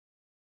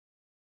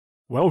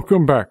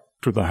Welcome back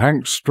to the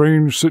Hank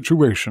Strange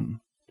Situation,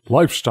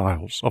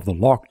 Lifestyles of the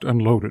Locked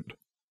and Loaded.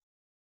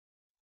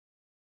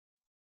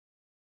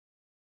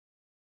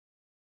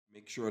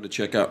 Make sure to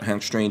check out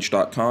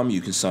hankstrange.com.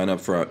 You can sign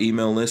up for our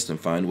email list and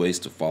find ways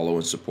to follow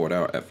and support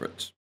our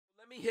efforts.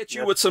 Let me hit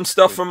you with some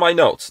stuff from my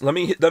notes. Let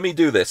me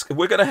do this.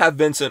 We're going to have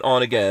Vincent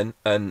on again,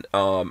 and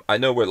I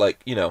know we're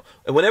like, you know,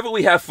 and whenever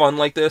we have fun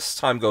like this,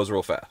 time goes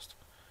real fast.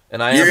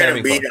 And I am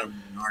having fun. You're going to beat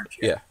him, aren't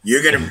you? Yeah.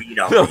 You're going to beat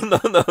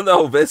him.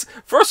 No, Vince.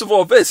 First of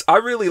all, Vince, I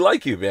really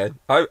like you, man.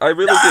 I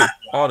really do,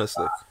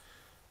 honestly.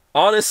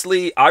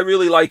 Honestly, I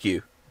really like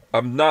you.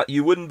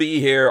 You wouldn't be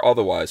here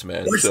otherwise,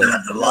 man. What's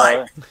not to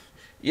like?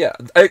 Yeah,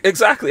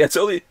 exactly. I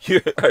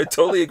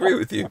totally agree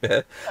with you,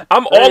 man.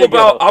 I'm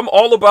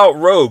all about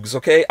rogues,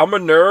 okay? I'm a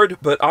nerd,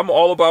 but I'm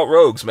all about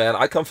rogues, man.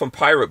 I come from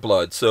pirate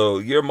blood, so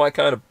you're my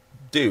kind of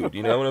dude,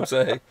 you know what I'm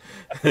saying?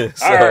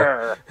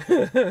 So,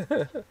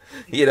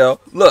 you know,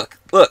 look,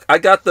 I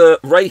got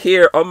the right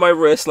here on my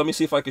wrist. Let me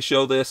see if I can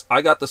show this.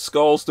 I got the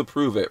skulls to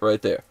prove it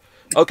right there.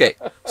 Okay,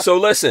 so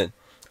listen,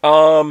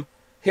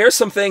 here's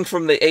something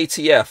from the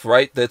ATF,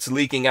 right? That's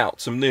leaking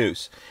out some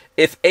news.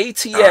 If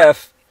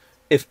ATF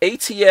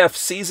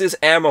seizes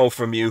ammo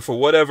from you for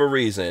whatever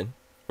reason,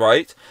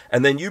 right,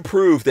 and then you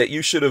prove that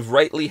you should have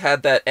rightly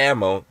had that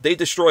ammo, they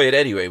destroy it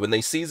anyway. When they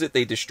seize it,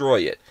 they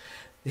destroy it.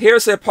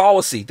 Here's their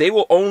policy. They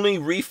will only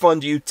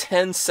refund you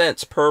 10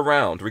 cents per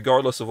round,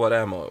 regardless of what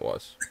ammo it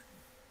was.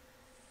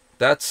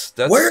 That's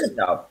where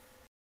the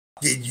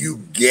did you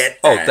get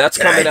that? Oh, that's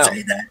coming out.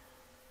 Say that?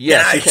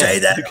 Yes, you can. Say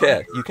that?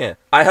 You can.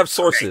 I have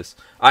sources.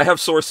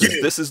 Okay.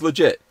 Dude, this is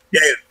legit.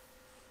 Dude,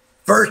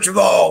 first of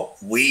all,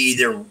 we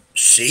either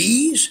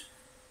seize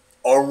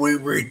or we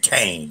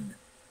retain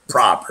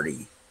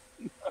property.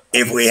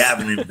 If we have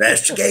an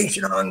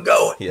investigation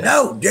ongoing. Yeah.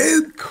 No,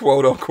 dude.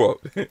 Quote,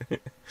 unquote.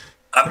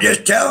 I'm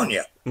just telling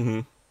you.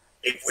 Mm-hmm.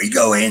 If we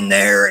go in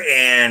there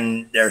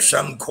and there's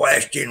some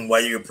question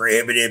whether you're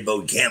prohibited, but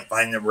we can't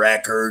find the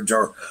records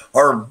or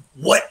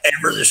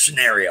whatever the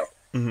scenario,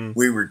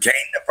 we retain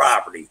the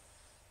property.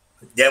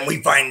 Then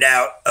we find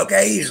out,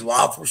 okay, he's a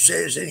lawful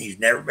citizen. He's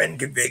never been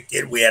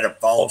convicted. We had a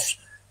false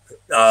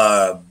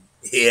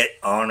hit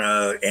on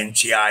a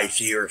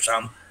NCIC or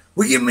something.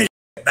 We give him his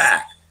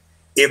back.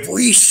 If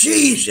we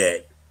seize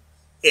it,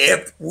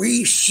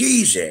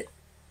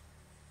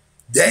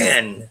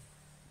 then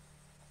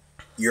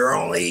your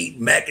only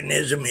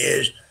mechanism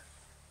is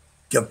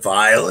to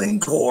file in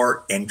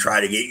court and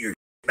try to get your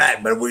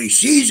back. But if we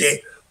seize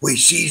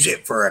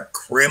it for a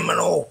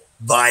criminal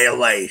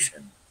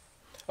violation.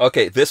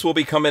 Okay, this will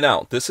be coming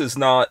out. This is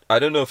not, I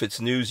don't know if it's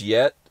news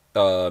yet.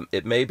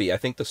 It may be. I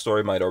think the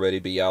story might already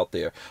be out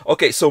there.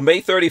 Okay, so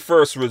May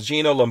 31st,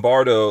 Regina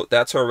Lombardo,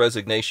 that's her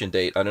resignation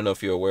date. I don't know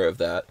if you're aware of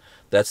that.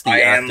 That's the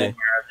acting. I am aware of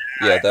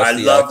that. Yeah, that's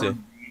the love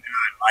acting. Regina.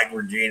 I like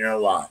Regina a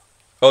lot.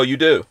 Oh, you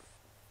do?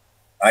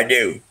 I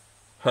do.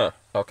 Huh.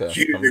 Okay.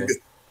 She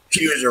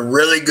was a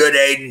really good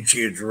agent.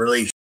 She was a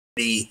really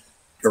shitty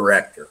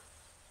director.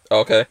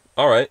 Okay.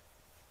 All right.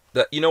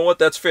 You know what?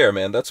 That's fair,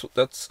 man. This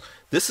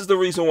is the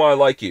reason why I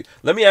like you.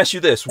 Let me ask you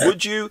this.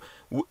 Would you,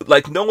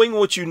 like, knowing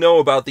what you know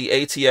about the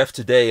ATF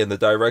today and the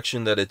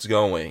direction that it's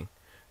going,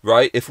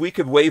 right? If we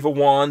could wave a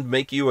wand,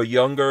 make you a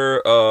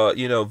younger,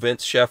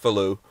 Vince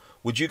Cefalu,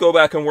 would you go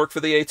back and work for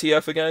the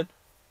ATF again?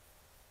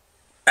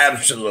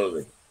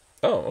 Absolutely.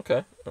 Oh,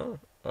 okay. Oh,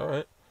 all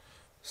right.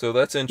 So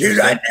that's interesting.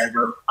 Dude,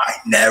 I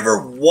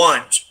never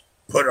once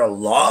put a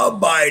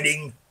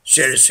law-abiding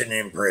citizen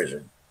in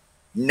prison.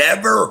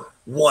 Never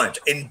once.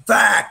 In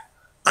fact,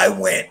 I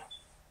went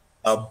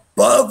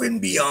above and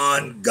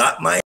beyond,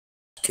 got my ass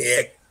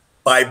kicked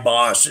by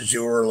bosses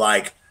who were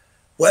like,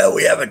 well,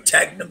 we have a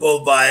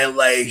technical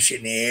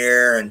violation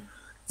here, and,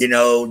 you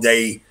know,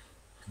 they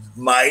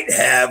might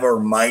have or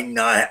might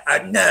not.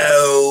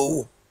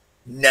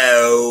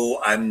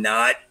 No, I'm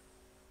not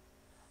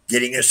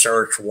getting a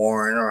search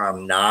warrant, or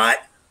I'm not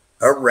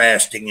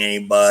arresting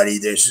anybody.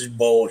 This is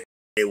bullshit.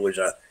 It was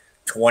a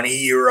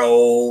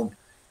 20-year-old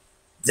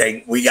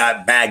thing. We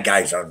got bad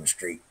guys on the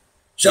street.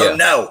 So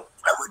no,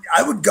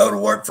 I would go to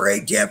work for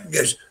ATF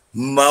because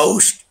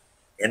most,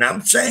 and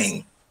I'm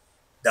saying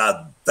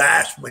the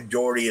vast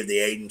majority of the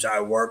agents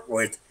I work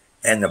with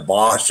and the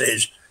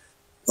bosses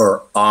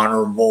are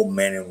honorable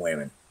men and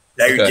women.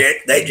 They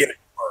just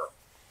were.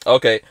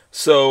 Okay,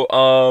 so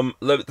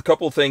a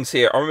couple of things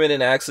here. Armament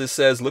and Axis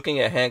says, looking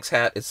at Hank's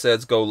hat, it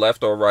says go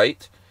left or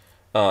right.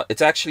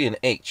 It's actually an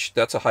H.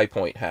 That's a High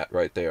Point hat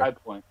right there. High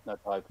Point. That's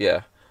High Point.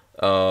 Yeah.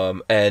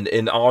 And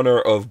in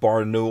honor of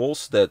Barn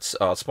Newell's, that's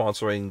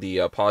sponsoring the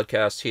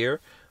podcast here,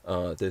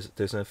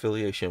 there's an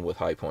affiliation with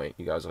High Point.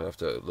 You guys will have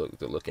to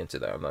look into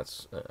that.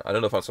 I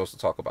don't know if I'm supposed to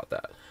talk about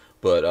that,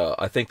 but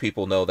I think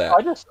people know that.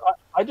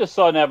 I just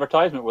saw an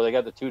advertisement where they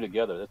got the two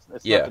together.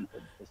 It's nothing,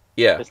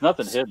 it's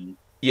nothing hidden.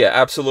 Yeah,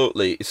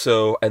 absolutely.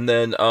 So, and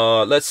then,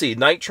 let's see.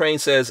 Night Train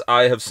says,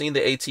 I have seen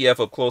the ATF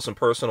up close and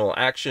personal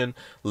action.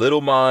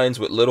 Little minds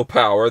with little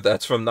power.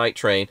 That's from Night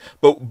Train.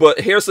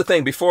 But here's the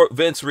thing. Before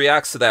Vince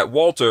reacts to that,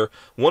 Walter,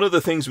 one of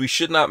the things we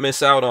should not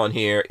miss out on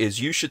here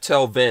is you should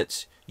tell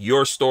Vince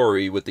your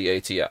story with the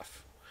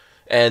ATF.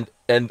 And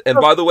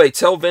by the way,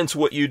 tell Vince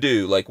what you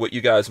do, like what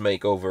you guys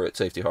make over at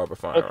Safety Harbor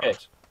Firearms. Okay.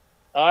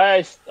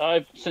 I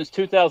since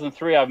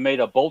 2003, I've made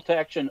a bolt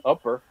action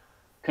upper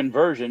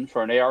conversion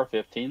for an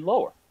AR-15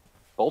 lower.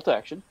 Bolt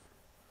action.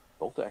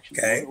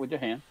 Okay. With your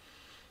hand.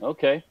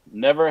 Okay.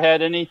 Never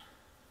had any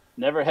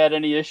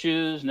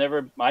issues.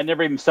 I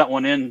never even sent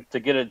one in to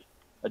get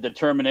a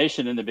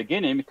determination in the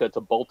beginning because it's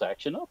a bolt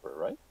action upper,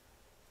 right?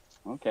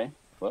 Okay.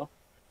 Well,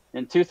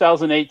 in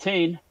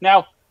 2018,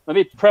 now let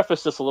me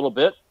preface this a little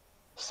bit.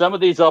 Some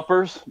of these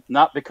uppers,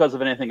 not because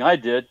of anything I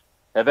did,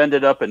 have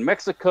ended up in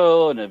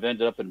Mexico and have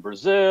ended up in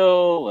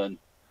Brazil and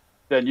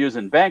been used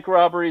in bank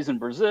robberies in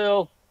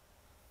Brazil.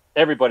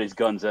 Everybody's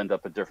guns end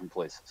up at different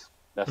places.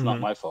 That's not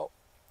my fault.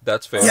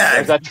 That's fair.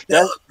 Yeah,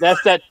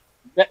 that's that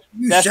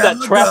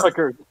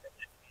trafficker.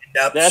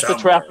 That's the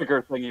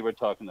trafficker thing you were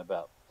talking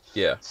about.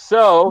 Yeah.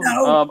 So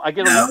I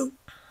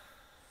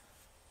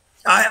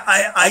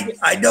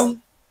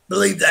don't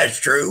believe that's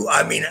true.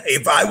 I mean,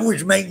 if I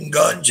was making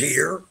guns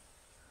here,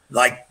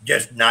 like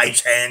just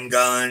nice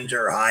handguns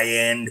or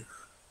high-end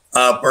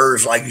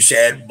uppers, like you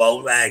said,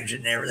 bolt action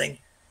and everything,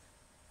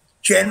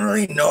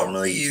 generally,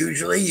 normally,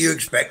 usually you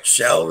expect to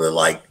sell to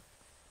like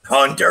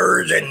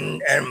hunters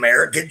and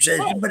American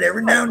citizens, but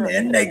every now and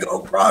then they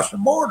go across the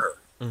border.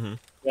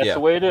 That's the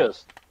way it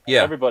is.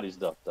 Yeah. Everybody's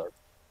stuff does.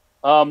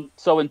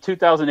 So in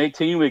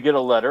 2018, we get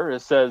a letter.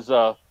 It says,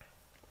 I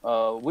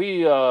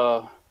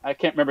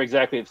can't remember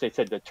exactly if they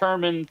said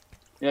determine,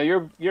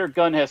 your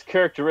gun has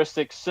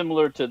characteristics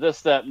similar to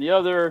this, that, and the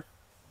other.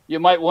 You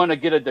might want to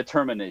get a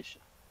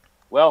determination.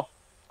 Well,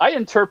 I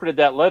interpreted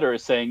that letter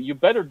as saying, you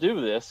better do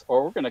this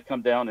or we're going to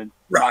come down and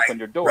knock on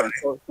your door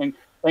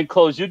and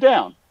close you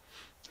down.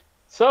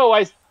 So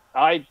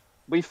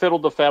we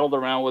faddled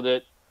around with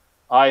it.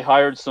 I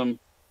hired some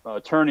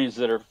attorneys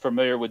that are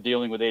familiar with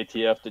dealing with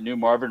ATF, that knew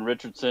Marvin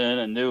Richardson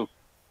and knew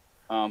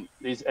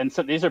these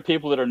are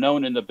people that are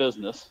known in the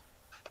business.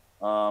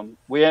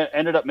 We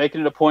ended up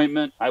making an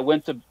appointment. I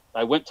went to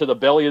the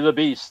belly of the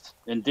beast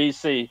in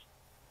DC.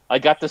 I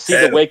got to see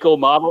the Waco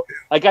model.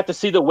 I got to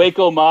see the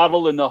Waco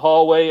model in the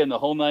hallway and the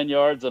whole 9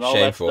 yards and all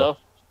that stuff.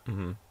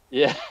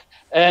 Yeah,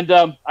 and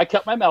I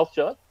kept my mouth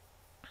shut.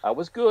 I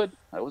was good.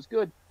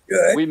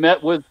 Good. We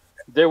met with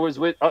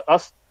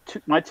us,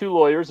 my two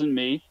lawyers and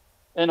me,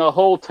 and a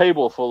whole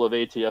table full of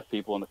ATF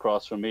people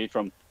across from me,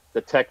 from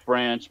the tech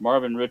branch,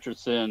 Marvin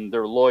Richardson,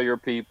 their lawyer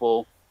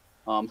people,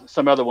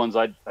 some other ones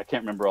I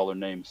can't remember all their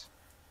names.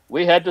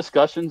 We had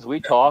discussions. We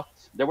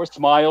talked. There were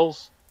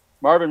smiles.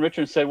 Marvin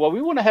Richardson said, well,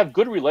 we want to have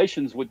good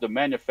relations with the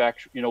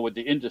manufacturer, with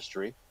the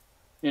industry,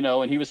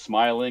 and he was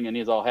smiling and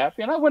he's all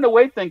happy. And I went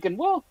away thinking,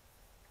 well,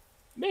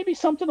 maybe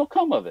something will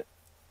come of it.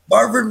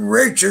 Marvin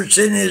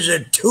Richardson is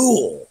a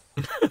tool.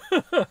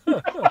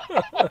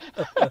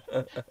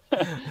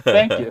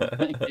 Thank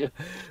you.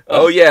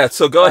 Oh yeah.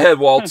 So go ahead,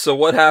 Walt. So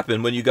what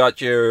happened when you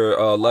got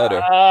your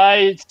letter?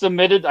 I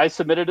submitted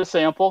a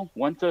sample.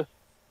 Went to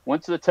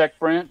the tech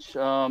branch.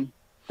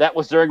 That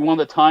was during one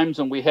of the times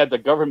when we had the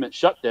government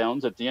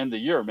shutdowns at the end of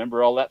the year.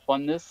 Remember all that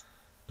funness?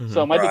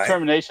 So my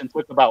determination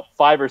took about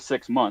 5 or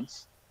 6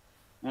 months.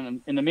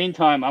 And in the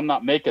meantime, I'm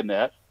not making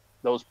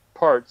those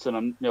parts, and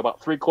I'm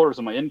about 3/4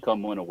 of my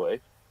income went away.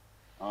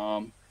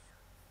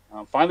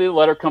 Finally, the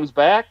letter comes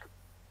back.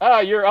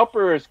 Your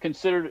upper is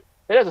considered.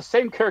 It has the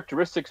same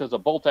characteristics as a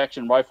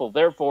bolt-action rifle.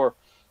 Therefore,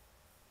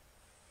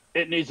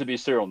 it needs to be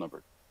serial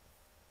numbered.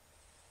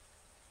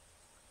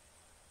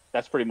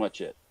 That's pretty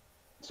much it.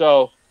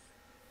 So,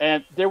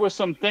 and there was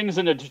some things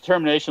in the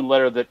determination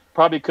letter that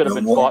probably could have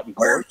been fought in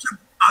court.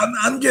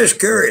 I'm just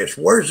curious.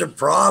 Where's the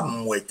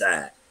problem with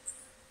that?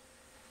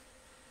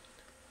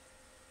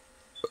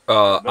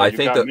 I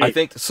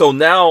think so.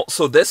 Now,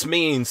 so this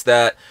means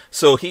that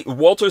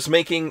Walter's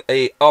making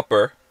a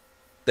upper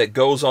that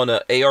goes on an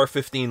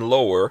AR-15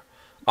 lower.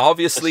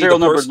 Obviously, the serial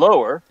number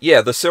lower.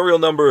 Yeah, the serial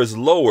number is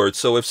lowered.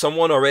 So if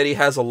someone already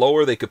has a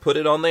lower, they could put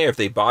it on there. If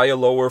they buy a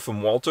lower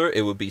from Walter,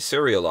 it would be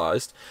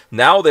serialized.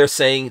 Now they're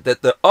saying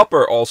that the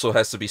upper also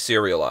has to be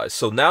serialized.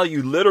 So now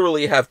you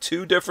literally have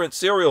 2 different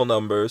serial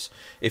numbers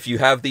if you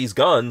have these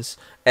guns,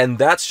 and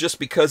that's just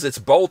because it's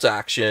bolt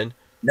action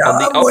on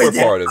the upper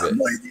part of it.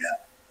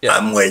 Yeah.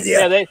 I'm with you.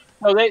 Yeah,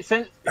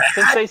 since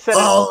they said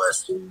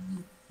policy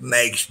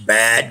makes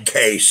bad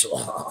case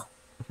law.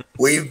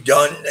 We've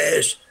done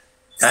this.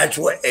 That's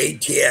what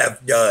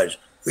ATF does.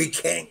 We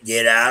can't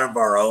get out of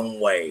our own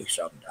way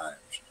sometimes.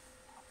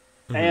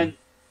 And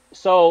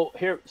so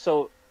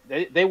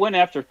they went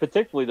after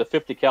particularly the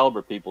 50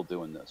 caliber people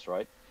doing this,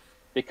 right?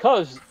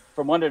 Because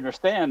from what I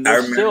understand,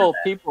 there's still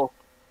people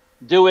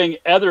doing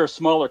other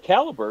smaller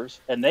calibers,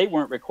 and they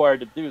weren't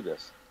required to do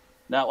this.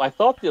 Now, I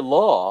thought the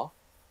law,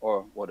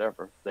 or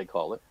whatever they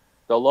call it,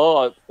 the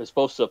law is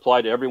supposed to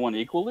apply to everyone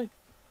equally,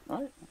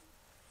 right?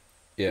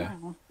 Yeah.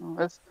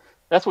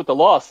 That's what the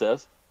law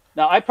says.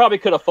 Now, I probably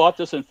could have fought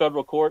this in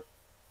federal court,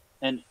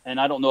 and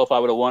I don't know if I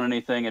would have won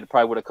anything. It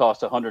probably would have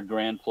cost $100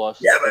 grand plus.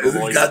 Yeah, but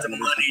who's got the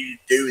money to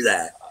do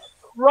that?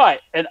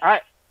 Right, and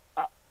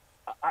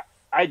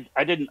I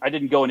I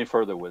didn't go any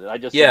further with it. I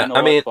just Yeah, said, you know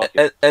I mean, what,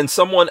 fuck it. and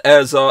someone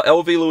as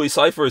LV Louis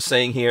Cipher is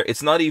saying here,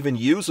 it's not even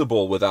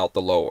usable without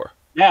the lower.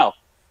 Now,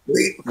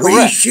 We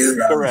correct, shoot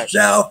correct.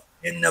 ourselves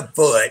in the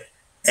foot.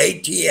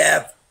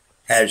 ATF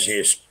has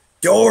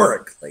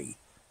historically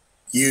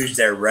used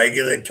their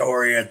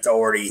regulatory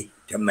authority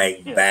to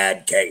make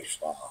bad case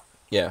law.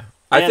 Yeah.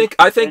 I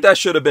think that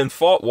should have been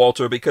fought,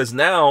 Walter, because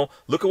now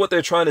look at what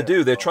they're trying to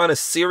do. They're trying to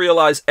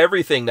serialize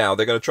everything now.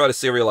 They're going to try to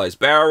serialize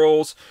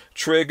barrels,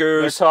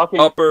 triggers,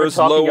 uppers,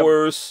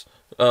 lowers,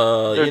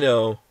 you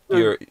know,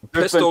 your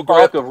pistol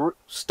grip,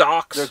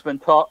 stocks. There's been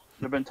talk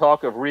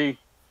of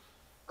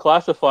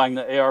reclassifying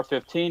the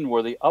AR-15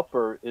 where the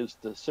upper is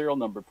the serial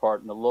number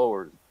part and the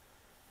lower is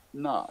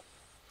not.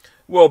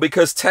 Well,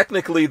 because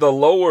technically the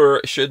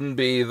lower shouldn't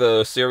be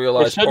the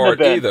serialized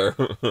part either.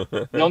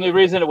 The only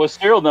reason it was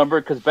serial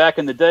numbered because back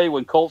in the day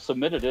when Colt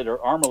submitted it or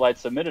Armalite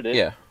submitted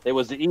it, it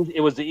was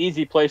the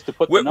easy place to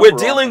put the number We're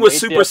dealing on with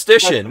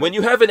superstition. When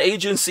you have an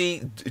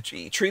agency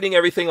treating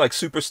everything like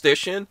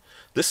superstition,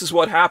 this is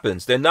what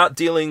happens. They're not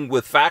dealing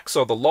with facts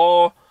or the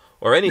law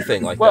or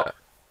anything like that.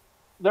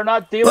 They're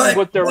not dealing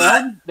with their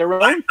own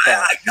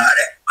facts.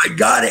 I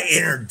gotta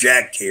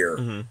interject here.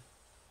 Mm-hmm.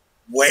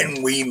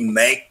 When we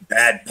make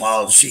bad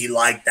policy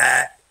like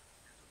that,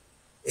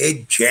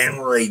 it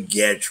generally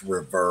gets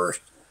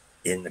reversed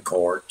in the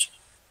courts.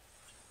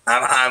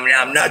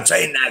 I'm not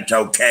saying that's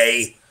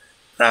okay.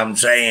 I'm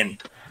saying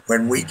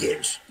when we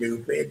get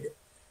stupid,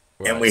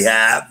 and we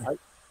have,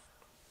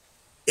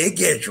 it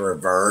gets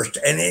reversed,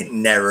 and it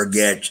never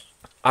gets.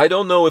 I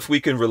don't know if we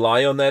can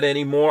rely on that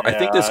anymore. I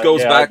think this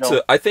goes back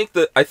to I think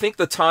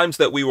the times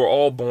that we were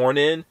all born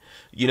in,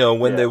 you know,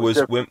 when there was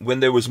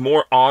when there was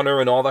more honor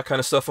and all that kind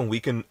of stuff, and we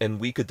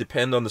could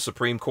depend on the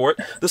Supreme Court.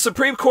 The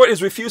Supreme Court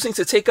is refusing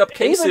to take up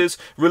cases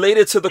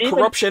related to the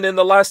corruption in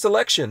the last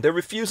election. They're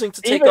refusing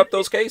to take up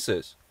those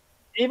cases.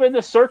 Even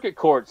the circuit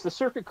courts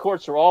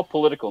are all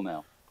political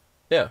now.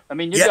 Yeah. I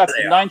mean, you got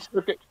the Ninth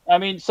Circuit. I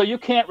mean, so you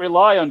can't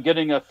rely on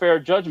getting a fair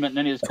judgment in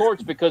any of these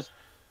courts because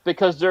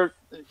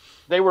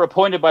they were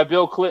appointed by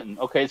Bill Clinton.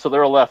 Okay, so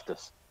they're a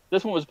leftist.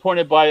 This one was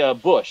appointed by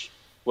Bush.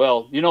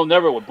 Well, you know,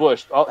 never with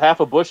Bush. Half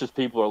of Bush's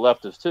people are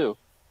leftists too.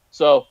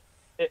 So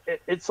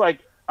it's like,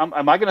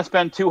 am I going to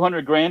spend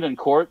 $200,000 in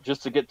court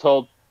just to get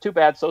told, too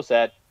bad, so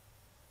sad,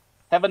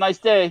 have a nice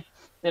day?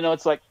 You know,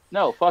 it's like,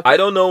 no, fuck. I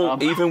don't know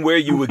even where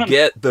you would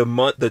get the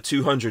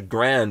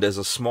 $200,000 as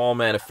a small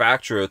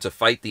manufacturer to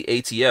fight the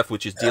ATF,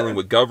 which is dealing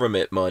with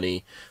government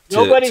money,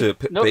 to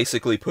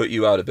basically put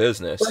you out of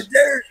business. But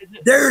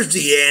there's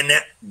the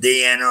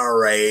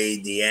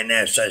NRA, the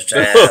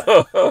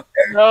NSSF.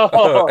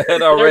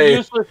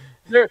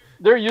 NRA.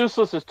 They're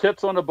useless as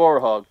tips on a bar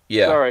hog.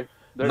 Yeah. Sorry.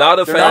 Not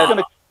a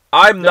fan.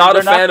 I'm not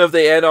a fan of the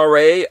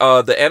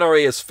NRA. The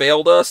NRA has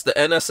failed us. The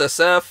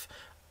NSSF.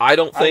 I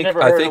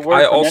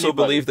also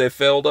believe they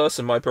failed us,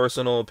 in my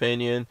personal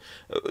opinion.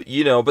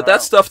 You know, but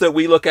that's stuff that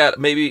we look at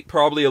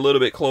probably a little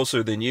bit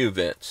closer than you,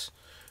 Vince.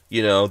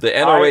 You know, the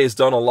NRA has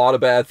done a lot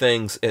of bad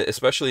things,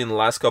 especially in the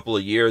last couple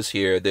of years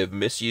here. They've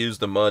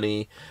misused the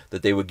money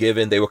that they were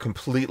given. They were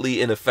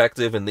completely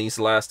ineffective in these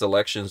last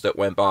elections that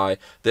went by.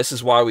 This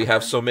is why we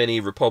have so many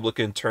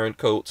Republican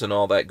turncoats and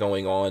all that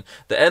going on.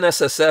 The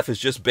NSSF is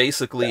just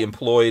basically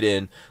employed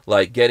in,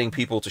 like, getting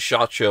people to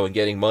SHOT Show and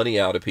getting money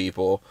out of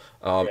people.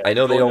 I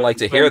know they don't like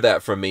to hear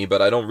that from me,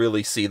 but I don't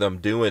really see them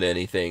doing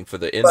anything for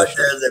the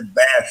industry. But they're the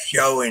best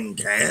show in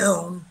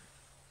town.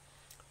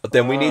 But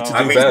then we need to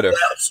do better.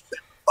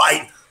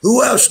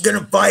 Who else is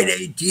going to fight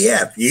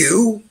ATF?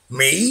 You?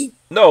 Me?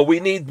 No,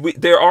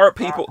 there are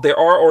people, there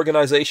are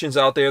organizations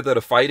out there that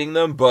are fighting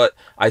them, but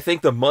I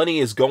think the money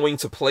is going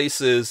to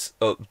places,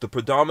 the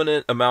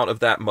predominant amount of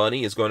that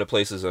money is going to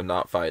places that are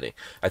not fighting.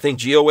 I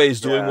think GOA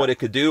is doing what it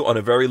could do on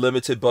a very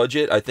limited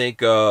budget. I think,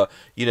 you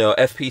know,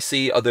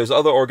 FPC, there's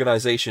other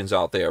organizations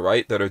out there,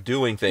 right, that are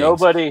doing things.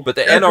 But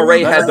the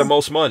NRA had the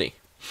most money.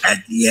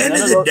 At the end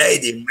of the day,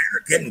 the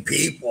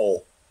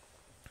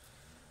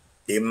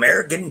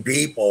American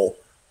people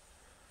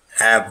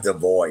have the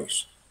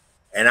voice.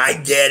 And I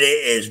get it,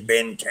 it's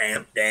been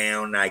tamped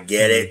down. I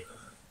get it.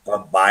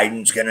 But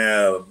Biden's going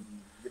to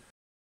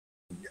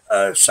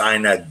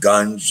sign a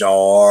gun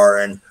czar.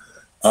 And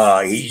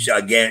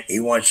he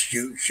wants to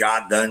shoot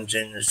shotguns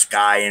in the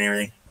sky and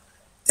everything.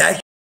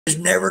 That is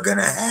never going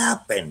to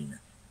happen.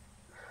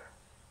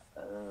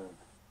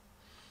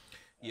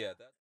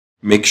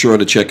 Make sure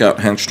to check out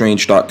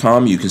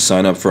HankStrange.com. You can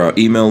sign up for our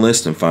email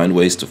list and find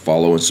ways to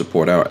follow and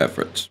support our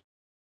efforts.